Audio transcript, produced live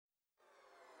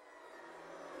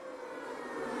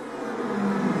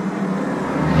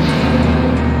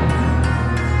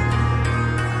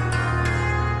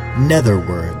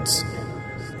Netherwords.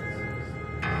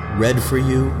 Read for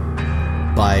you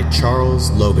by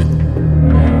Charles Logan.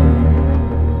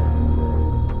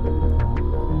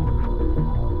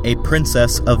 A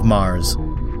Princess of Mars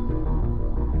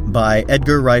by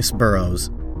Edgar Rice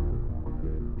Burroughs.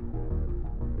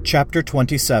 Chapter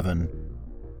 27.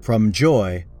 From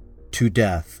Joy to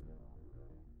Death.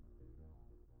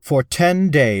 For 10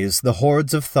 days the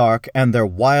hordes of Thark and their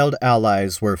wild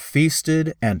allies were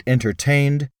feasted and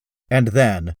entertained, and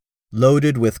then,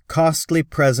 loaded with costly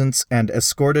presents and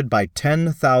escorted by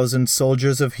 10,000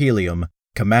 soldiers of Helium,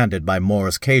 commanded by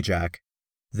Mors Kajak,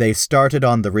 they started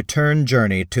on the return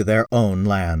journey to their own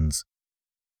lands.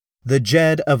 The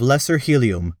Jed of Lesser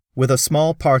Helium, with a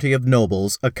small party of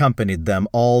nobles, accompanied them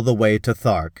all the way to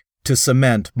Thark, to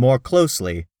cement more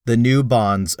closely the new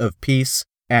bonds of peace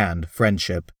and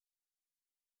friendship.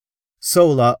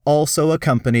 Sola also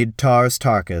accompanied Tars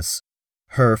Tarkas,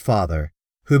 her father,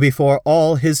 who before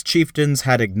all his chieftains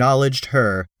had acknowledged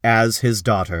her as his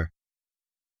daughter.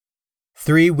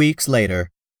 3 weeks later,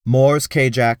 Mors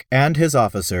Kajak and his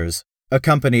officers,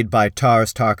 accompanied by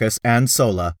Tars Tarkas and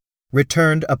Sola,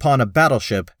 returned upon a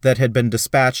battleship that had been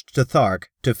dispatched to Thark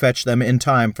to fetch them in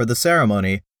time for the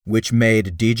ceremony which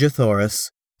made Dejah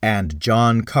Thoris and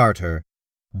John Carter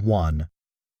one.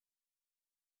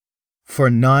 For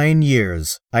 9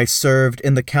 years I served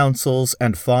in the councils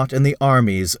and fought in the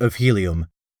armies of Helium,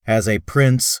 as a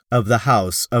prince of the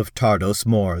house of Tardos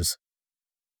Mors.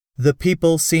 The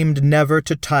people seemed never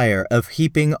to tire of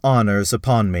heaping honors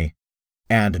upon me,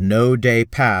 and no day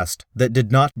passed that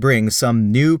did not bring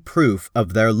some new proof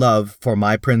of their love for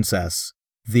my princess,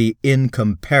 the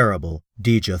incomparable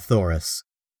Dejah Thoris.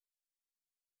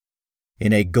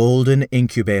 In a golden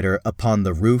incubator upon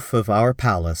the roof of our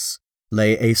palace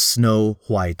lay a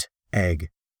snow-white egg.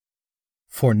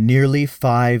 For nearly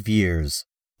 5 years,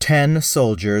 10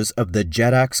 soldiers of the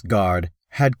Jedak's guard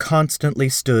had constantly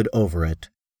stood over it,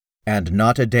 and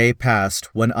not a day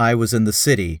passed when I was in the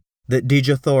city that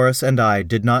Dejah Thoris and I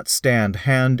did not stand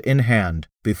hand in hand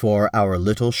before our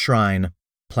little shrine,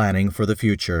 planning for the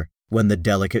future when the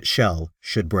delicate shell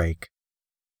should break.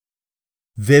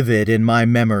 Vivid in my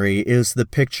memory is the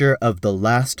picture of the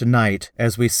last night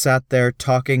as we sat there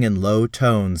talking in low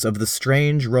tones of the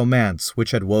strange romance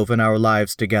which had woven our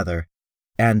lives together,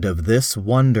 and of this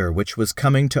wonder which was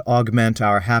coming to augment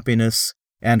our happiness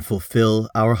and fulfill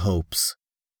our hopes.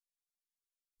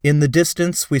 In the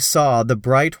distance we saw the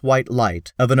bright white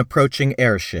light of an approaching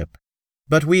airship,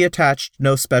 but we attached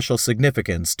no special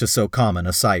significance to so common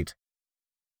a sight.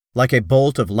 Like a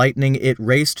bolt of lightning it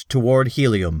raced toward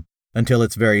Helium, until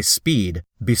its very speed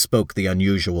bespoke the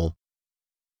unusual.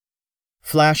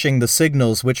 Flashing the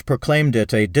signals which proclaimed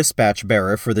it a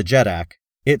dispatch-bearer for the Jedak,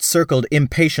 it circled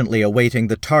impatiently awaiting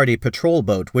the tardy patrol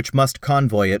boat which must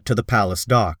convoy it to the palace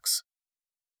docks.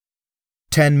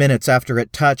 10 minutes after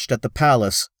it touched at the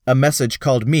palace, a message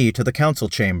called me to the council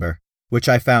chamber, which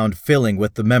I found filling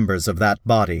with the members of that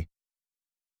body.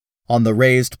 On the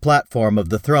raised platform of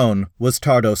the throne was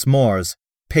Tardos Mors,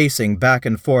 pacing back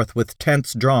and forth with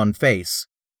tense-drawn face.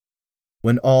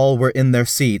 When all were in their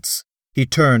seats, he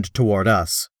turned toward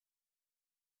us.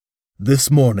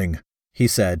 "This morning," he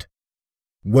said,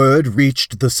 "word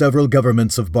reached the several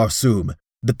governments of Barsoom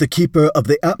that the keeper of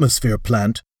the atmosphere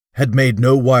plant had made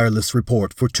no wireless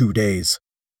report for 2 days,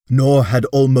 nor had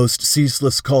almost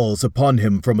ceaseless calls upon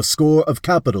him from a score of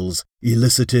capitals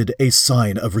elicited a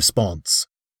sign of response.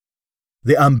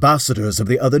 The ambassadors of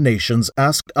the other nations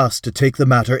asked us to take the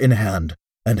matter in hand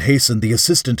and hasten the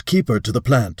assistant keeper to the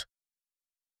plant.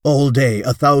 All day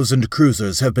 1,000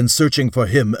 cruisers have been searching for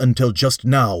him until just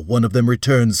now one of them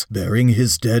returns bearing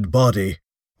his dead body,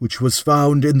 which was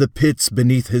found in the pits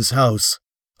beneath his house,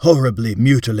 horribly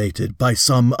mutilated by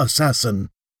some assassin.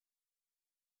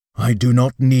 I do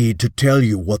not need to tell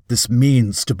you what this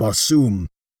means to Barsoom.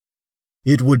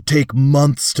 It would take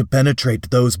months to penetrate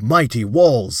those mighty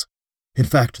walls. In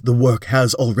fact, the work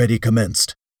has already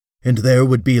commenced, and there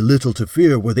would be little to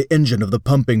fear were the engine of the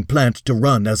pumping plant to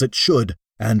run as it should,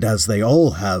 and as they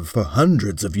all have for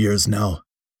hundreds of years now.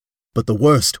 But the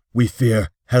worst, we fear,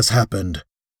 has happened.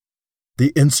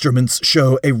 The instruments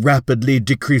show a rapidly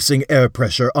decreasing air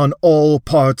pressure on all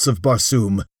parts of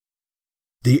Barsoom.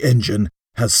 The engine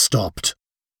has stopped.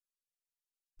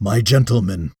 My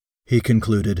gentlemen," he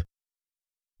concluded,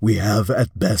 "we have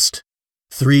at best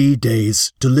 3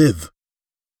 days to live."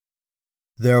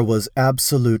 There was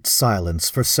absolute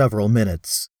silence for several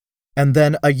minutes, and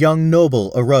then a young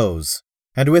noble arose,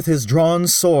 and with his drawn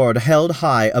sword held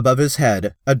high above his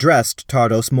head, addressed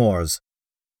Tardos Mors.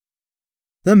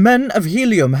 The men of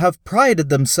Helium have prided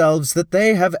themselves that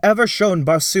they have ever shown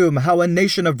Barsoom how a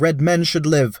nation of red men should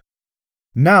live.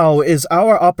 Now is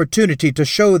our opportunity to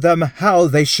show them how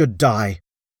they should die.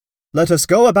 Let us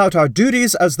go about our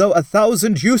duties as though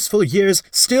 1,000 useful years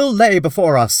still lay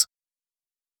before us."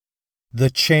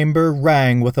 The chamber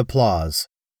rang with applause,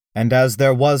 and as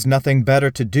there was nothing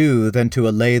better to do than to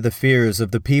allay the fears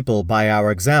of the people by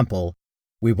our example,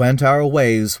 we went our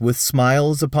ways with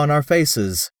smiles upon our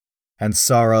faces and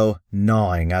sorrow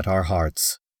gnawing at our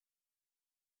hearts.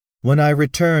 When I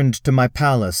returned to my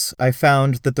palace, I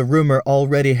found that the rumor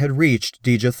already had reached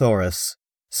Dejathoris,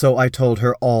 so I told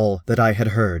her all that I had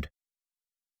heard.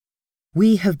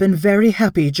 "We have been very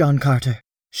happy, John Carter,"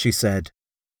 she said,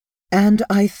 "and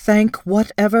I thank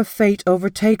whatever fate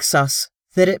overtakes us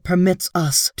that it permits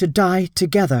us to die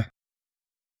together."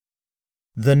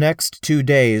 The next 2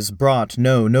 days brought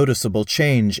no noticeable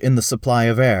change in the supply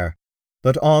of air,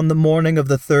 but on the morning of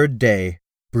the 3rd day,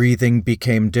 breathing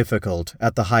became difficult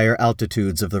at the higher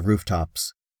altitudes of the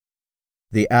rooftops.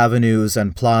 The avenues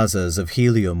and plazas of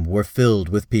Helium were filled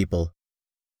with people.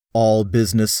 All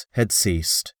business had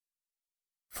ceased.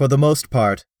 For the most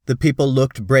part, the people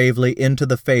looked bravely into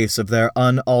the face of their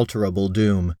unalterable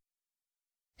doom.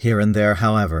 Here and there,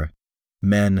 however,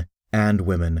 men and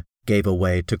women gave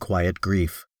way to quiet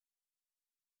grief.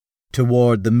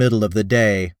 Toward the middle of the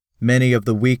day, many of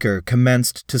the weaker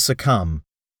commenced to succumb,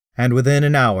 and within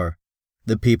an hour,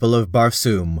 the people of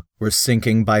Barsoom were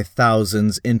sinking by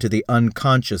thousands into the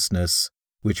unconsciousness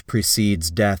which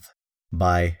precedes death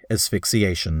by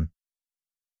asphyxiation.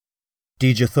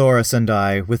 Dejathoris and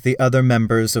I, with the other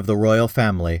members of the royal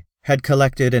family, had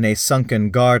collected in a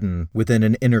sunken garden within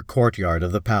an inner courtyard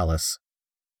of the palace.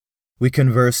 We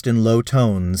conversed in low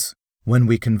tones, when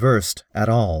we conversed at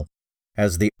all,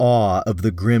 as the awe of the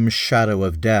grim shadow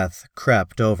of death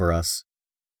crept over us.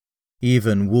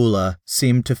 Even Woola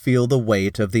seemed to feel the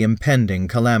weight of the impending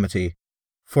calamity,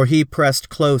 for he pressed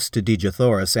close to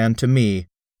Dejathoris and to me,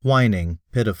 whining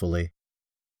pitifully.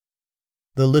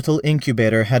 The little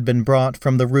incubator had been brought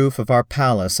from the roof of our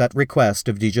palace at request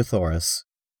of Dejathoris,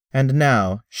 and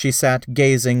now she sat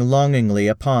gazing longingly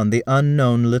upon the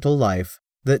unknown little life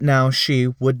that now she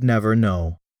would never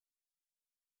know.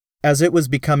 As it was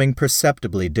becoming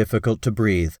perceptibly difficult to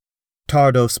breathe,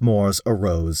 Tardos Mors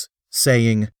arose,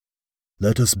 saying,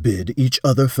 "Let us bid each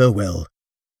other farewell.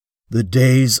 The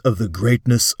days of the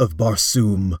greatness of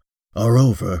Barsoom are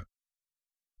over.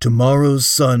 Tomorrow's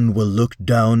sun will look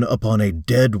down upon a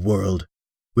dead world,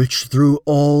 which through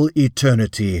all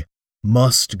eternity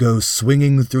must go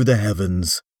swinging through the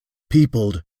heavens,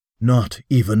 peopled not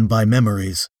even by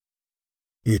memories.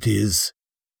 It is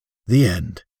the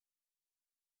end."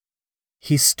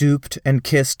 He stooped and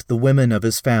kissed the women of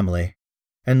his family,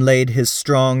 and laid his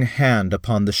strong hand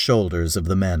upon the shoulders of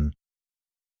the men.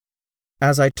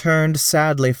 As I turned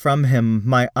sadly from him,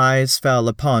 my eyes fell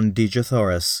upon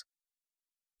Dejathoris.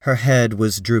 Her head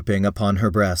was drooping upon her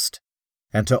breast,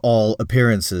 and to all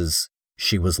appearances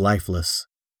she was lifeless.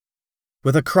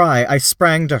 With a cry, I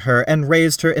sprang to her and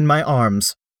raised her in my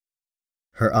arms.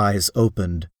 Her eyes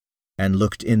opened and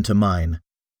looked into mine.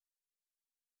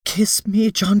 "Kiss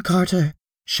me, John Carter,"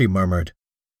 she murmured.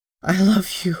 "I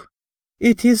love you.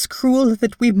 It is cruel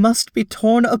that we must be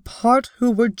torn apart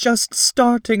who were just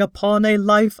starting upon a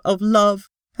life of love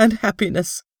and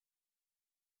happiness."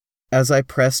 As I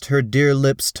pressed her dear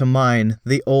lips to mine,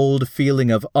 the old feeling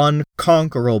of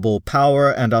unconquerable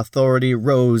power and authority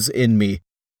rose in me.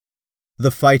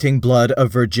 The fighting blood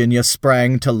of Virginia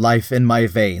sprang to life in my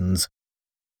veins.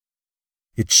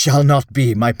 "It shall not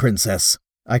be, my princess,"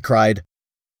 I cried.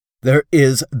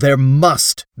 There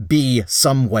must be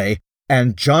some way,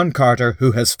 and John Carter,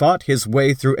 who has fought his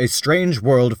way through a strange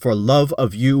world for love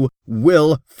of you,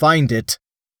 will find it."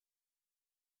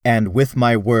 And with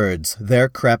my words there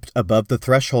crept above the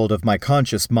threshold of my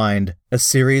conscious mind a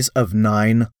series of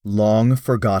 9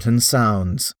 long-forgotten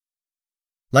sounds.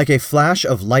 Like a flash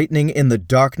of lightning in the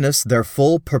darkness, their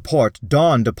full purport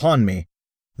dawned upon me.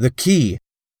 The key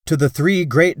to the 3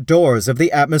 great doors of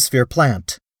the atmosphere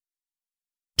plant.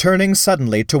 Turning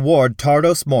suddenly toward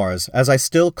Tardos Mors as I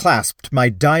still clasped my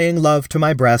dying love to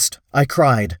my breast, I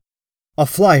cried, "A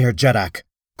flyer, Jeddak!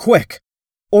 Quick!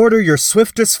 Order your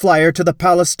swiftest flyer to the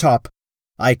palace top.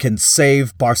 I can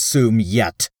save Barsoom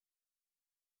yet."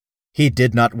 He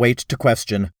did not wait to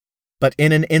question, but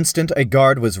in an instant a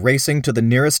guard was racing to the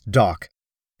nearest dock,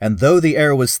 and though the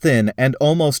air was thin and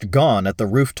almost gone at the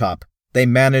rooftop, they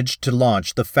managed to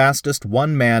launch the fastest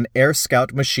one-man air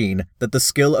scout machine that the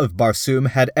skill of Barsoom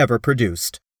had ever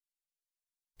produced.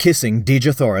 Kissing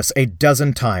Dejathoris a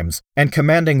dozen times, and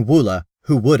commanding Woola,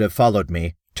 who would have followed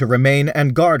me, to remain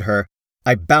and guard her,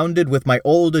 I bounded with my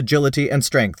old agility and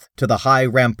strength to the high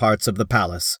ramparts of the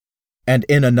palace, and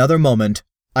in another moment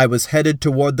I was headed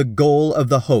toward the goal of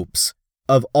the hopes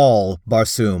of all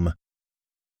Barsoom.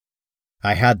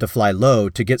 I had to fly low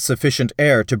to get sufficient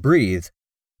air to breathe,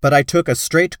 but I took a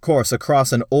straight course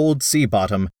across an old sea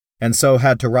bottom and so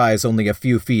had to rise only a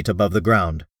few feet above the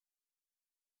ground.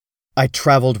 I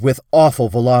traveled with awful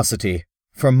velocity,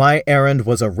 for my errand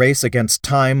was a race against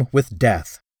time with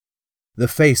death. The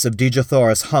face of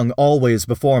Dejathoris hung always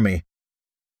before me.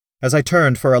 As I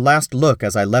turned for a last look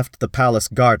as I left the palace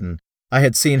garden, I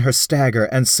had seen her stagger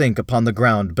and sink upon the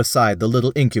ground beside the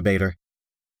little incubator.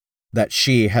 That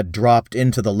she had dropped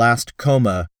into the last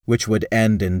coma, which would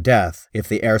end in death if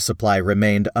the air supply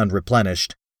remained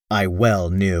unreplenished, I well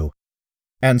knew.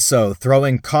 And so,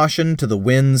 throwing caution to the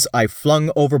winds, I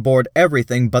flung overboard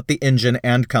everything but the engine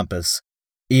and compass,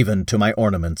 even to my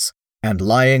ornaments, and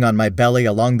lying on my belly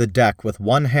along the deck with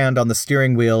one hand on the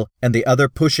steering wheel and the other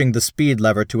pushing the speed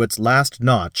lever to its last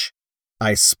notch,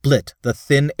 I split the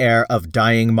thin air of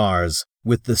dying Mars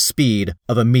with the speed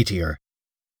of a meteor.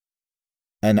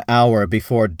 An hour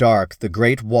before dark, the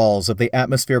great walls of the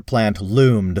atmosphere plant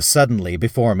loomed suddenly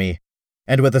before me,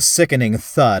 and with a sickening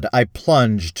thud I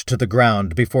plunged to the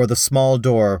ground before the small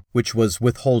door which was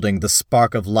withholding the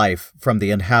spark of life from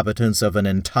the inhabitants of an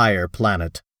entire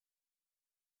planet.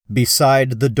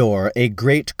 Beside the door, a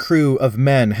great crew of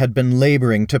men had been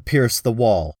laboring to pierce the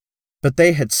wall, but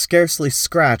they had scarcely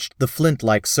scratched the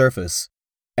flint-like surface,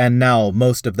 and now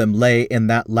most of them lay in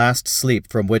that last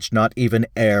sleep from which not even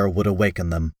air would awaken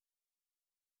them.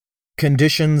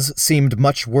 Conditions seemed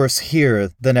much worse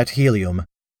here than at Helium,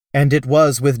 and it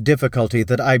was with difficulty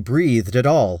that I breathed at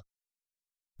all.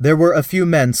 There were a few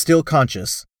men still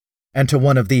conscious, and to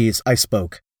one of these I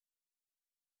spoke.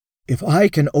 "If I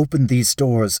can open these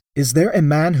doors, is there a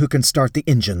man who can start the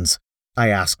engines?" I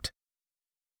asked.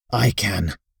 "I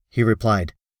can," he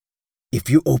replied. "If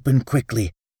you open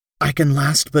quickly, I can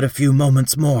last but a few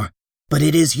moments more, but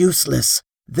it is useless.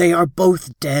 They are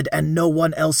both dead, and no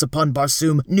one else upon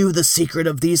Barsoom knew the secret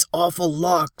of these awful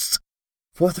locks.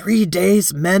 For 3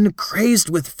 days, men crazed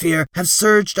with fear have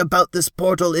surged about this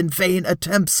portal in vain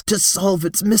attempts to solve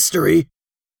its mystery."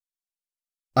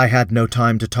 I had no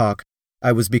time to talk.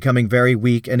 I was becoming very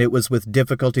weak, and it was with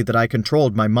difficulty that I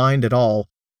controlled my mind at all.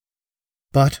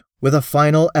 But with a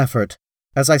final effort,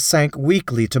 as I sank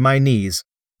weakly to my knees,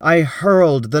 I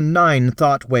hurled the 9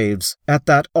 thought waves at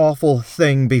that awful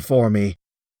thing before me.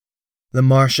 The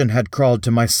Martian had crawled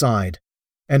to my side,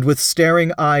 and with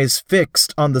staring eyes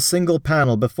fixed on the single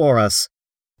panel before us,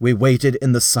 we waited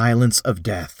in the silence of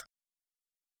death.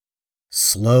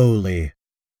 Slowly,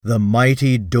 the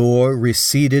mighty door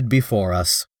receded before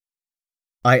us.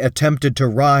 I attempted to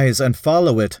rise and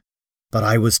follow it, but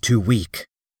I was too weak.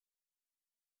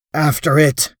 "After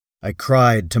it!" I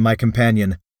cried to my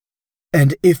companion.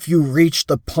 "And if you reach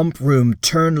the pump room,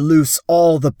 turn loose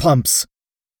all the pumps.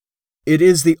 It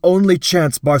is the only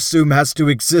chance Barsoom has to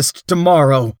exist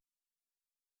tomorrow."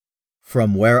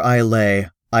 From where I lay,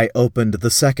 I opened the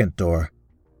second door,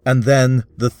 and then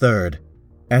the third,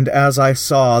 and as I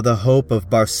saw the hope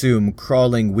of Barsoom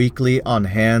crawling weakly on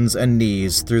hands and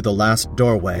knees through the last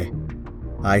doorway,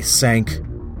 I sank,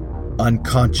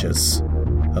 unconscious,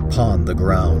 upon the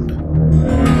ground.